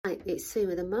Hi, it's Sue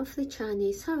with a monthly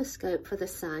Chinese horoscope for the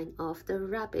sign of the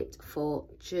Rabbit for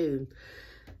June.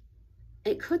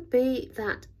 It could be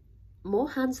that more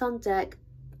hands on deck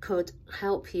could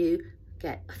help you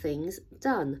get things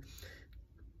done.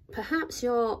 Perhaps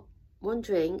you're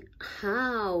wondering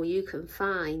how you can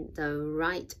find the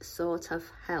right sort of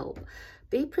help.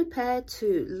 Be prepared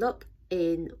to look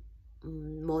in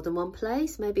more than one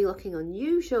place, maybe looking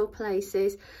unusual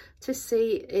places to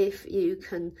see if you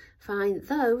can find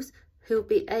those who'll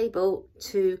be able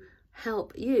to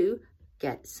help you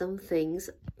get some things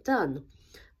done.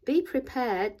 Be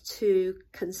prepared to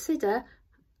consider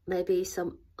maybe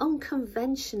some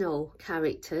unconventional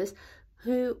characters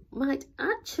who might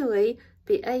actually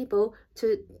be able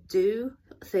to do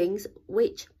things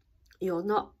which you're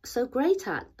not so great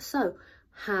at. So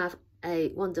have a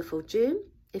wonderful June.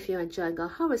 If you're enjoying our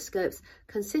horoscopes,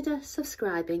 consider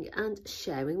subscribing and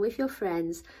sharing with your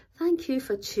friends. Thank you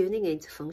for tuning in to Feng